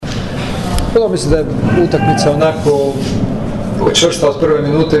Mislim da je utakmica onako čvrsta od prve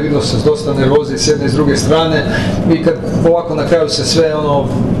minute, vidilo se dosta nervoze s jedne i s druge strane i kad ovako na kraju se sve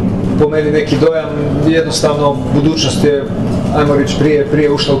po meni neki dojam, jednostavno Budućnost je, ajmo reći,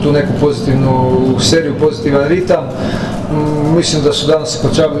 prije ušla u tu neku pozitivnu seriju, pozitivan ritam. Mislim da su danas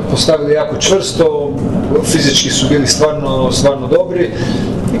postavili jako čvrsto, fizički su bili stvarno dobri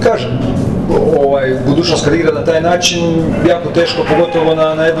i kažem, Budućnost kad igra na taj način, jako teško, pogotovo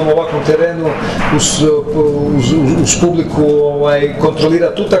na jednom ovakvom terenu, uz publiku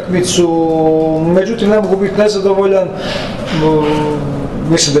kontrolirati utakmicu, međutim ne mogu biti nezadovoljan.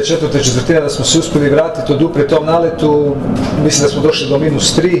 Mislim da je četvrta četvrtina da smo se uspjeli vratiti, oduprijeti tom naletu, mislim da smo došli do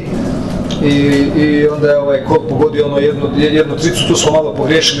 -3 i onda je Kol pogodio jednu tricu, tu smo malo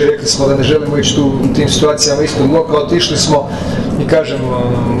pogriješili, rekli smo da ne želimo ići tu u tim situacijama ispod bloka, otišli smo i kažem,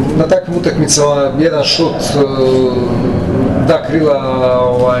 na takvim utakmicama jedan šut da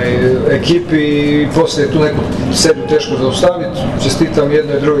krila ekipi i poslije tu neku seriju teško zaustaviti. Čestitam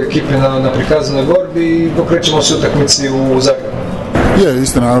jednoj i drugoj ekipi na prikazanoj borbi i pokrećemo se utakmici u Zagrebu. Je,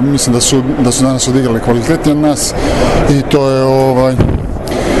 istina, mislim da su danas odigrali kvalitetnije od nas i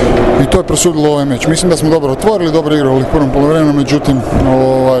to je prosudilo ovaj meč. Mislim da smo dobro otvorili, dobro igrali u prvom poluvremenu, međutim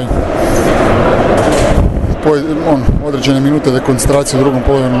određene minute dekoncentracije u drugom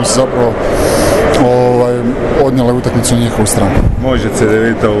poluvremenu se zapravo odnijela utakmicu na njihovu stranu. Može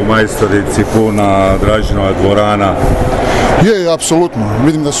Cedevita u majstorici, puna Dražinova dvorana. Je, apsolutno.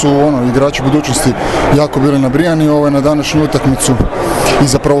 Vidim da su igrači Budućnosti jako bili nabrijani na današnju utakmicu i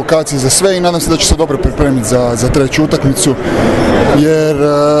za provokacije, za sve i nadam se da će se dobro pripremiti za treću utakmicu jer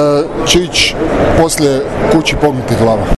će ići poslije kući pognutih glava.